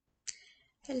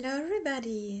Hello,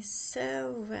 everybody.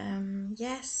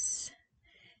 Yes,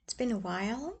 it's been a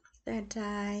while that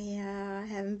I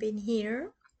haven't been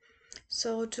here.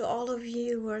 So, to all of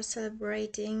you who are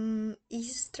celebrating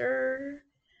Easter,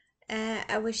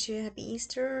 I wish you a happy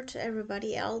Easter. To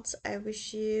everybody else, I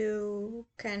wish you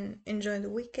can enjoy the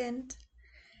weekend.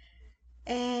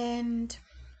 And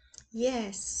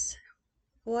yes,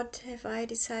 what have I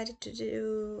decided to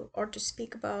do or to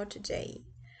speak about today?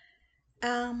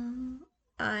 Um,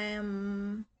 I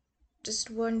am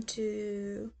just want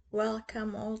to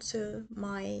welcome also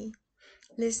my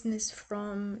listeners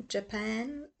from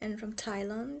Japan and from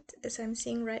Thailand, as I'm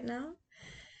seeing right now.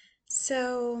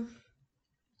 So,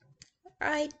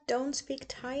 I don't speak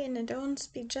Thai and I don't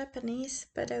speak Japanese,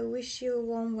 but I wish you a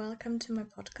warm welcome to my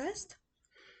podcast.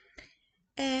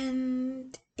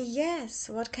 And yes,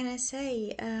 what can I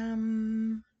say?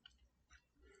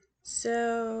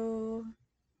 So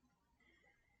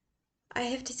I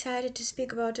have decided to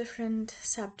speak about different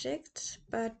subjects,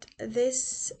 but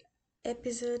this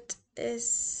episode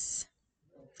is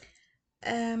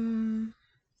Um,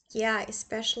 yeah,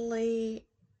 especially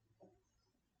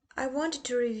I wanted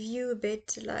to review a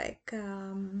bit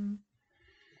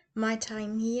my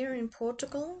time here in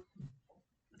Portugal,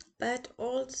 but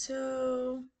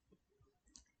also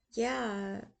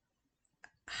yeah,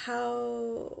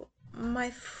 how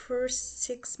my first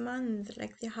 6 months,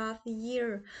 like the half a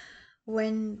year,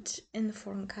 went in the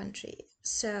foreign country.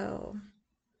 So,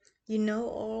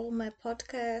 all my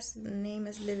podcasts, the name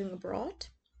is Living Abroad.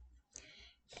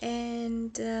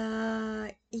 And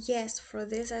yes, for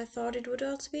this, I thought it would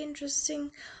also be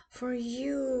interesting for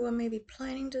you who are maybe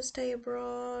planning to stay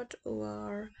abroad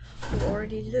or who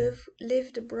already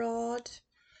lived abroad,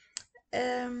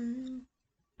 um,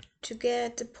 to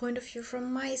get the point of view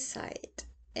from my side.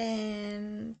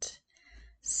 And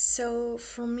so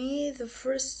for me, the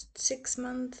first 6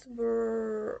 months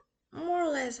were more or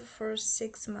less the first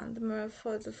 6 months, more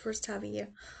for the first half a year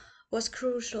was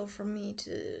crucial for me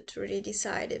to really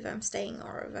decide if I'm staying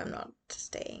or if I'm not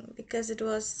staying, because it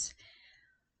was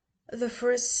the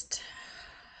first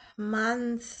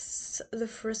months,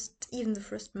 even the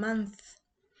first month.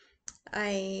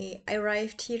 I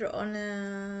arrived here on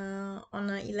a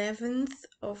 11th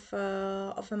of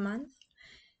a month,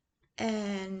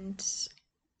 and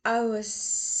I was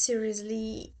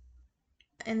seriously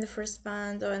in the first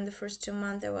month or in the first 2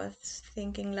 months I was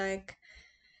thinking like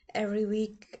every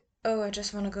week, oh, I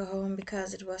just want to go home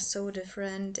because it was so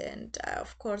different. And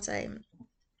of course, I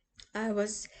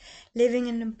was living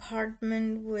in an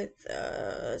apartment with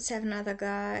 7 other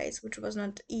guys, which was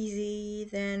not easy.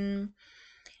 Then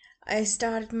I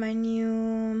started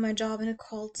my job in a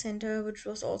call center, which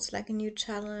was also like a new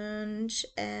challenge,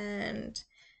 and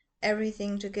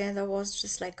everything together was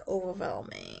just like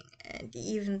overwhelming. And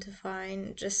even to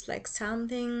find just like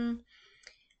something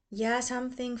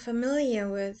familiar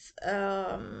with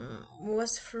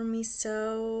was for me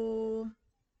so,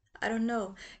 I don't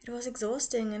know, it was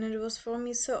exhausting and it was for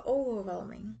me so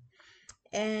overwhelming.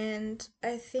 And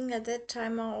I think at that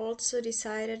time I also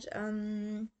decided,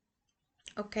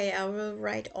 okay, I will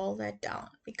write all that down,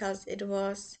 because it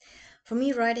was, for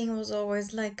me, writing was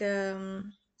always like,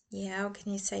 yeah, how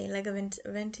can you say, like a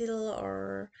ventil,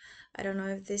 or I don't know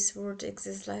if this word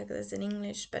exists like this in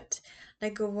English, but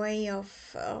like a way of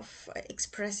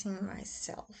expressing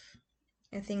myself.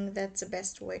 I think that's the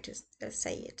best way to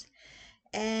say it.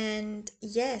 And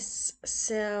yes,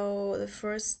 so the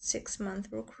first 6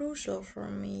 months were crucial for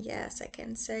me. Yes, I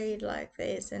can say it like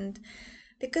this. And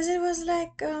because it was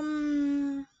like,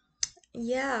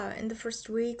 yeah, in the first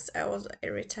weeks, I was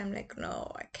every time like,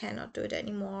 no, I cannot do it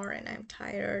anymore, and I'm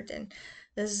tired, and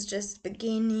this is just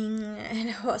beginning, and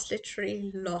I was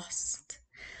literally lost.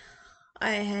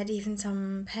 I had even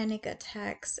some panic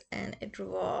attacks, and it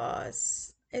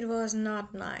was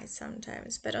not nice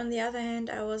sometimes. But on the other hand,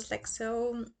 I was like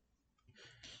so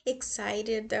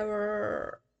excited.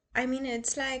 I mean,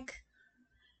 it's like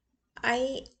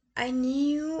I I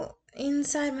knew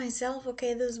inside myself,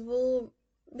 okay, this will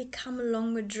become a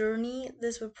longer journey.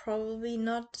 This will probably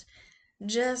not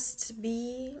just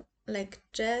be like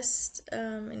just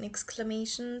in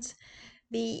exclamations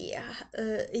be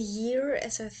a year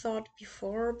as I thought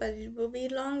before, but it will be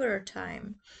longer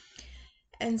time.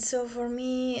 And so for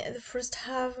me, the first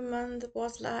half a month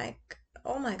was like,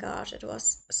 oh my gosh, it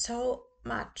was so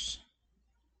much.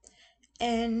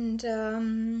 And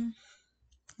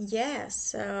yeah,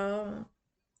 so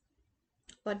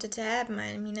what did happen?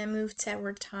 I mean, I moved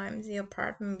several times the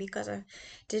apartment because I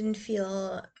didn't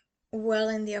feel well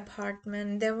in the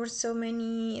apartment. There were so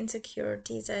many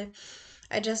insecurities.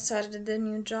 I just started the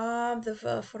new job, the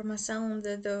formação,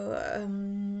 the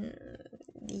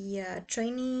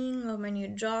training of my new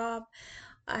job.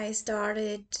 I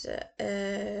started,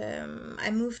 I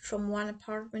moved from one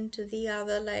apartment to the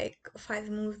other, like 5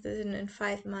 moves in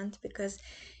 5 months, because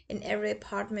in every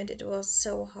apartment it was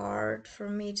so hard for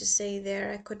me to stay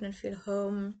there. I could not feel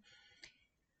home.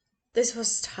 This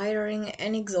was tiring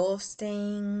and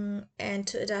exhausting, and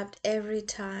to adapt every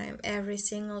time, every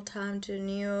single time to a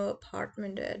new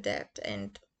apartment to adapt.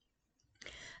 And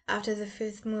after the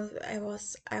fifth move, I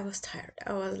was tired.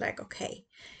 I was like, okay,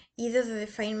 either they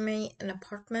find me an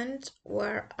apartment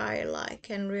where I like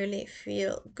can really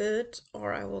feel good,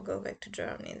 or I will go back to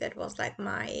Germany. That was like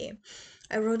my.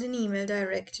 I wrote an email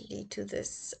directly to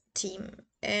this team,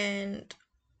 and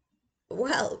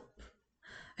well,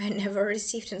 I never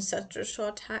received in such a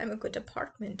short time a good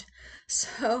apartment.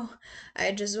 So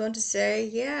I just want to say,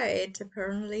 yeah, it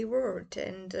apparently worked.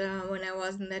 And when I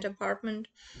was in that apartment,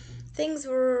 things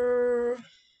were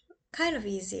kind of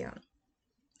easier.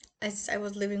 I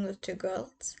was living with two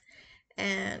girls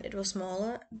and it was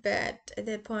smaller, but at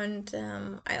that point,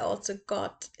 I also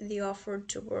got the offer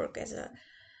to work as a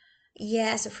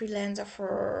as a freelancer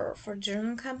for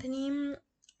German company.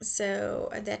 So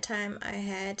at that time I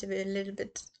had a little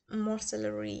bit more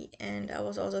salary, and I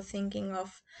was also thinking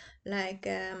of like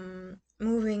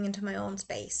moving into my own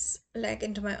space, like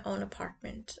into my own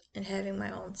apartment and having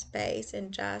my own space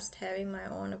and just having my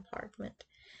own apartment.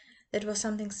 That was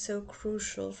something so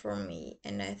crucial for me.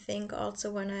 And I think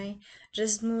also when I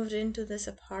just moved into this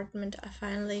apartment, I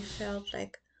finally felt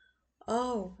like,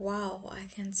 oh wow, I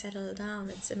can settle down.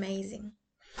 It's amazing.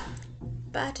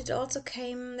 But it also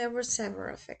came, there were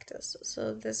several factors.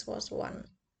 So this was one.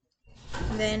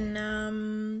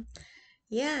 Then,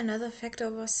 yeah, another factor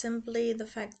was simply the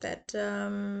fact that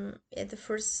at the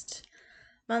first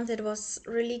month it was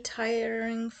really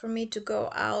tiring for me to go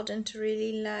out and to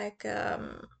really like,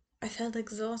 I felt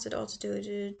exhausted also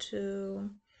to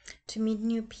meet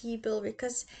new people,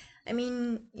 because I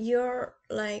mean, you're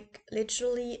like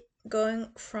literally going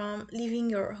from leaving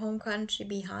your home country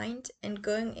behind and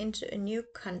going into a new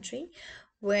country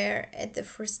where at the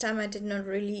first time I did not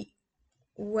really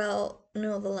well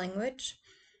know the language.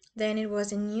 Then it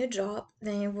was a new job.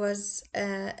 Then it was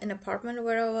an apartment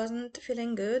where I wasn't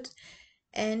feeling good,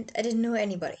 and I didn't know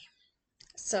anybody.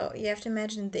 So you have to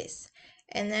imagine this.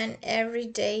 And then every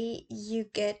day you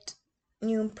get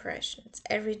new impressions.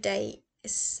 Every day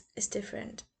is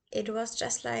different. It was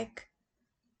just like,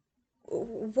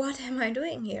 what am I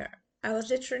doing here? I was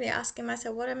literally asking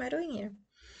myself, what am I doing here?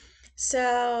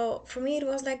 So for me, it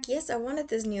was like, yes, I wanted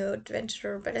this new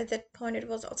adventure, but at that point, it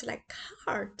was also like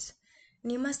hard.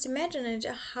 And you must imagine it,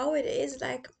 how it is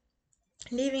like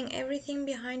leaving everything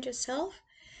behind yourself.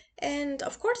 And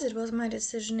of course, it was my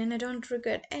decision, and I don't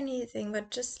regret anything, but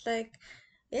just like,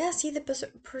 yeah, see the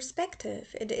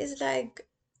perspective. It is like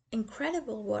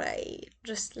incredible what I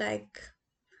just like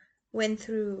went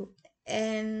through.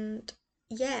 And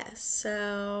yeah,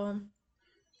 so.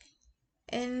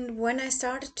 And when I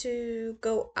started to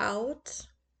go out,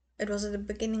 it was at the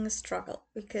beginning a struggle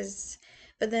because,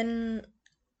 but then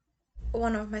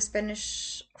one of my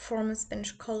former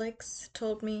Spanish colleagues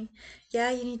told me,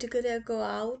 yeah, you need to go there, go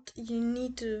out, you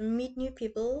need to meet new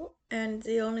people, and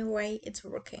the only way it's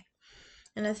working.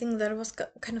 And I think that was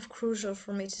kind of crucial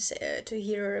for me to say, to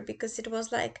hear, because it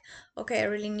was like, okay, I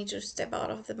really need to step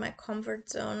out of my comfort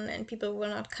zone, and people will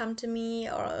not come to me,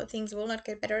 or things will not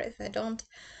get better if I don't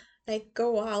like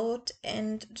go out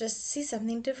and just see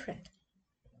something different.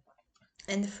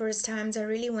 And the first times I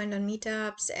really went on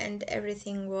meetups, and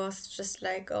everything was just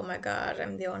like, oh my god,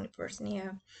 I'm the only person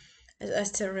here. I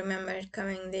still remember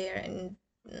coming there and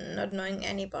not knowing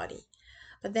anybody.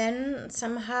 But then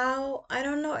somehow, I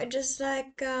don't know, it just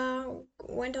like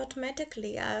went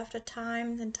automatically after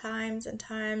times and times and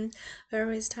times.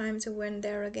 Various times I went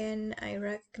there again, I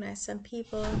recognized some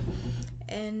people.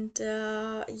 And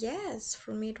yes,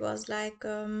 for me it was like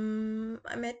I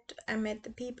met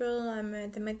the people, I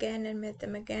met them again and met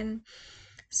them again.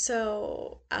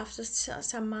 So after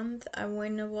some month,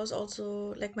 when it was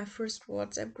also like my first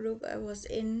WhatsApp group I was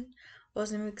in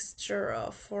was a mixture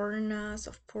of foreigners,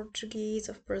 of Portuguese,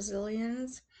 of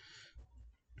Brazilians.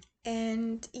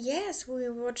 And yes, we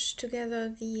watched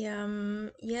together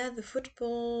the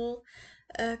football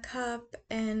cup,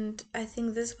 and I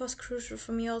think this was crucial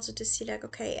for me also to see like,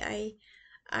 okay,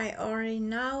 I already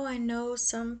now I know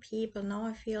some people. Now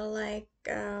I feel like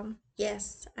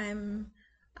yes,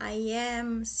 I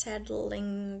am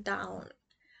settling down.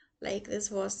 Like this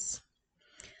was,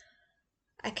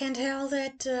 I can tell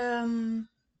that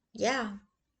yeah,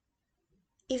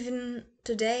 even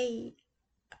today.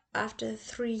 after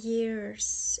 3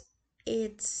 years,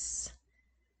 it's,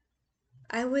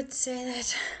 I would say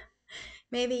that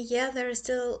maybe, yeah, there is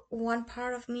still one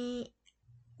part of me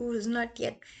who is not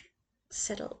yet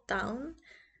settled down.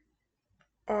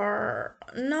 Or,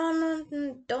 no,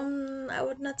 no, don't, I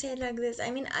would not say it like this.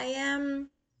 I mean, I am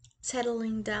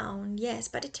settling down, yes,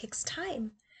 but it takes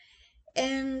time.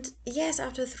 And yes,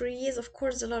 after 3 years, of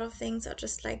course, a lot of things are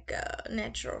just like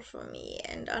natural for me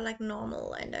and are like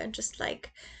normal and are just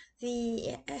like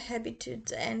the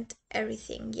habitudes and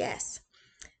everything, yes.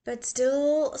 But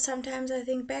still, sometimes I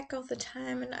think back of the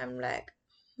time and I'm like,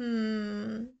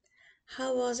 hmm,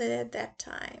 how was it at that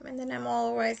time? And then I'm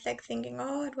always like thinking,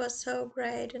 oh, it was so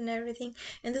great and everything.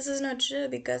 And this is not true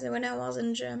because when I was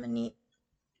in Germany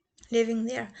living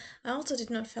there, I also did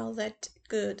not feel that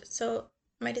good. So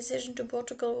my decision to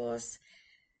Portugal was,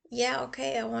 yeah,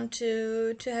 okay, I want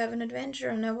to have an adventure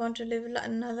and I want to live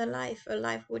another life, a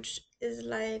life which is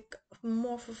like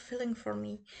more fulfilling for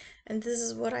me. And this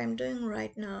is what I'm doing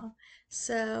right now.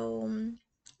 So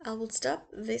I will stop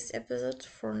this episode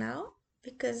for now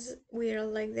because we are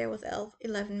like there with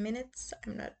 11 minutes.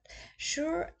 I'm not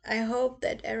sure. I hope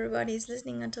that everybody is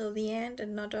listening until the end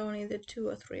and not only the 2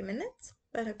 or 3 minutes.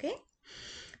 But okay.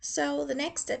 So the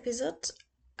next episode,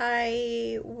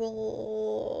 I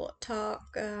will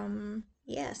talk,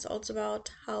 yes, also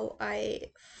about how I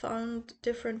found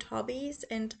different hobbies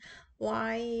and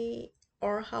why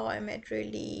or how I met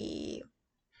really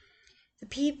the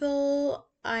people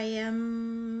I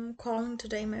am calling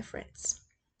today my friends.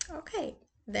 Okay,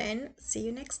 then see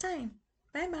you next time.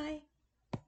 Bye bye.